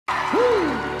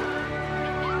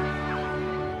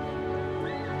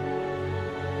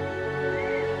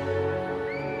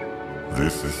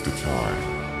This is the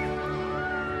time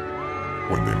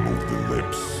when they move the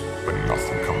lips, but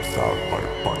nothing comes out but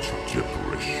a bunch of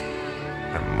gibberish.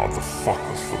 And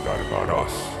motherfuckers forgot about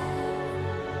us.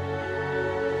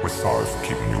 We're sorry for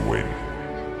keeping you waiting,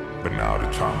 but now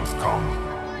the time has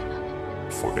come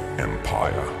for the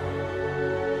Empire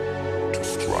to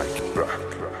strike back.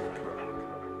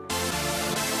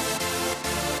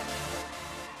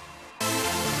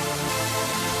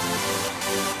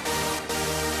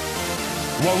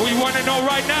 What we want to know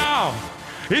right now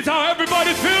is how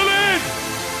everybody's feeling.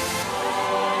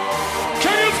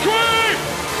 Can you scream?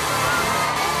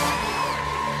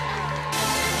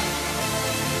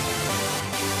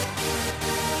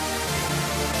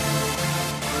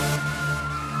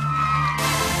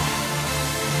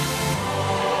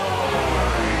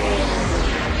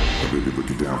 I really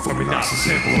break it down for me, Nice nice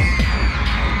and and simple. simple.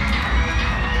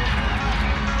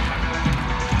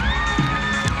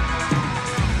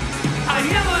 I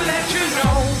never let you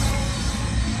know.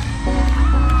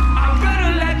 I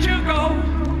better let you go.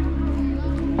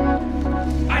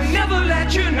 I never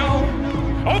let you know.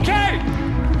 Okay,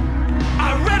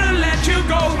 I'd rather let you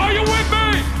go. are you with me?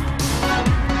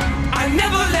 I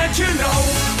never let you know.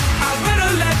 I'd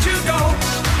rather let you go.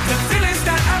 The feelings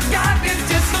that I've got is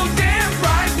just so damn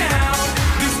right now.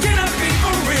 This cannot be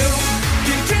for real.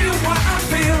 Can't tell you what I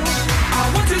feel. I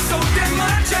want you so damn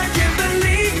much I can't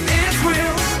believe it's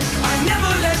real. I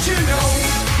never let you know.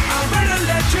 I'd rather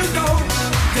let you go.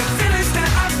 The feelings that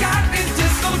I've got is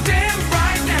just so damn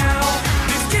right now.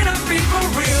 This cannot be for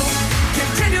real.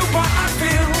 Can't tell you what I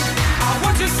feel. I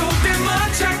want you so damn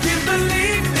much I can't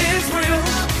believe it's real.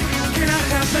 Can I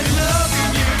have my love in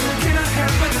you? Can I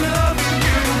have my love in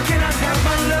you? Can I have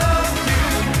my love in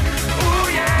you? Oh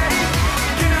yeah.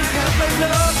 Can I have my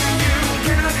love in you?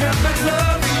 Can I have my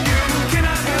love in you? Can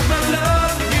I have my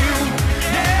love in you?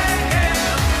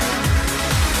 Yeah.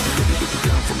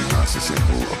 Down for me, nice and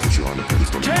simple. I'll put you on the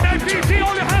pedestal. KNPC,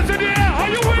 all your hands in the air. Are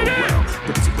you with it?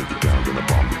 But if you break it down, then I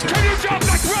bomb the town. Can you jump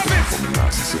like rabbits? For me,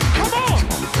 nice and simple. Come on. Put you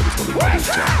on the pedestal. Where's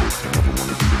that? I never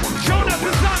wanna be the one to Jonas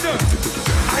and Thunder.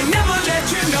 I never let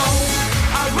you know.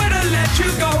 I'd rather let you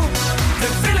go. The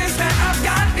feelings that I've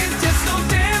got is just so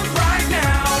damn right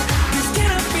now. This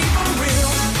cannot be for real.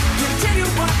 Can't tell you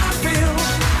what I feel.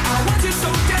 I want you so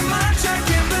damn much I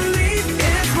can't believe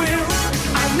it's real.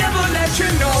 I never let you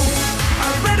know.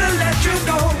 I'd rather let you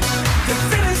go. The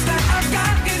feelings that I've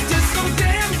got is just so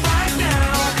damn right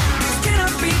now. This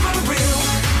cannot be for real.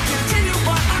 Can't tell you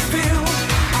what I feel.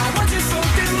 I want you so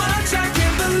damn much I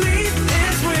can't believe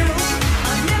it's real.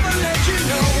 I never let you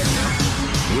know.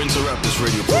 We interrupt this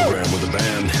radio program with a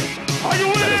band. Are you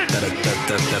with it?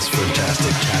 That's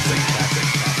fantastic.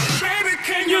 Baby,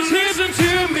 can you listen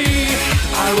to me?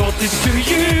 I wrote this to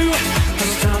you.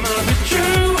 This time I'll be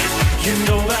true. You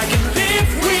know I can live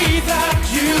without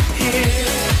you here.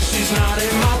 She's not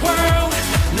in my world,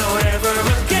 not ever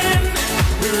again.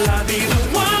 Will I be the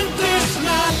one that's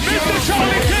not your Mr.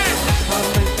 Charlie King.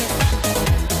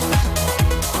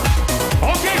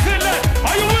 Okay, Finland,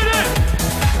 are you with it?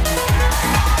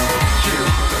 You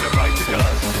gonna bite the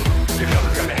dust. Your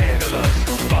fellas gonna handle us.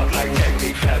 Spotlight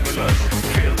technique fabulous.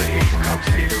 Feel the heat, come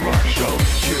see the rock show.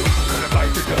 You gonna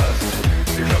bite the dust.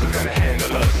 Your fellas gonna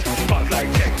handle us. Spotlight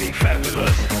technique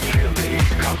fabulous. Feel the heat,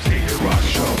 come see the rock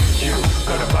show. You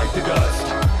gonna bite the dust.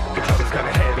 Your fellas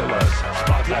gonna handle us.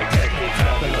 Spotlight technique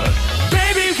fabulous.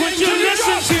 Baby, would you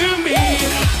listen to me?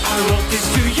 I wrote this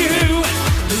to you.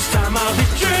 This time I'll be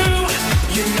true.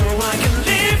 You know I can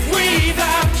live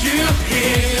without you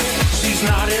here. She's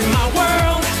not in my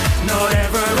world, not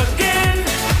ever again.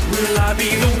 Will I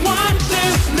be the one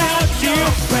that's not your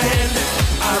friend?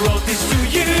 I wrote this to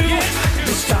you.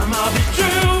 This time I'll be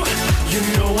true. You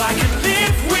know I can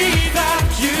live without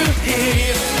you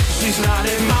here. She's not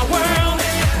in my world,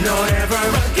 not ever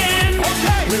again.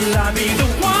 Will I be the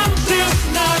one that's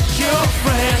not your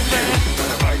friend?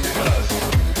 Gonna bite the dust.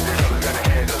 Your fellas gonna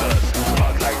handle us.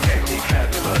 Spotlight technique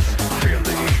fabulous. Feel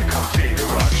the heat, come see the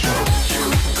rock show. You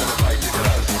gonna bite the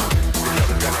dust. Your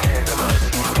fellas gonna handle us.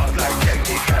 Spotlight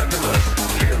technique fabulous.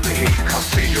 Feel the heat, come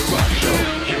see the rock show.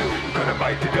 You gonna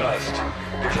bite the dust.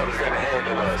 Your fellas gonna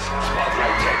handle us.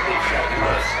 Spotlight technique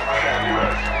fabulous.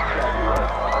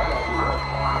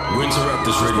 We interrupt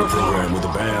this radio program with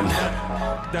a band.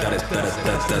 That's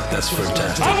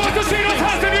fantastic. I want to see those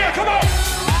hands in the air, come on!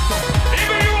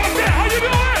 Even you up there, how you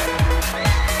doing?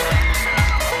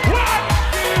 What?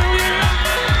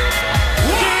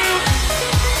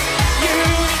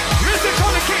 Mr.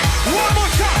 Tony King, one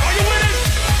more time, are you with it?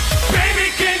 Baby,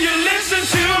 can you listen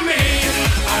to me?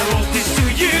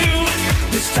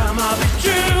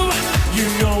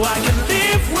 I can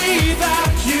live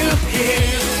without you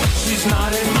here. She's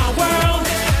not in my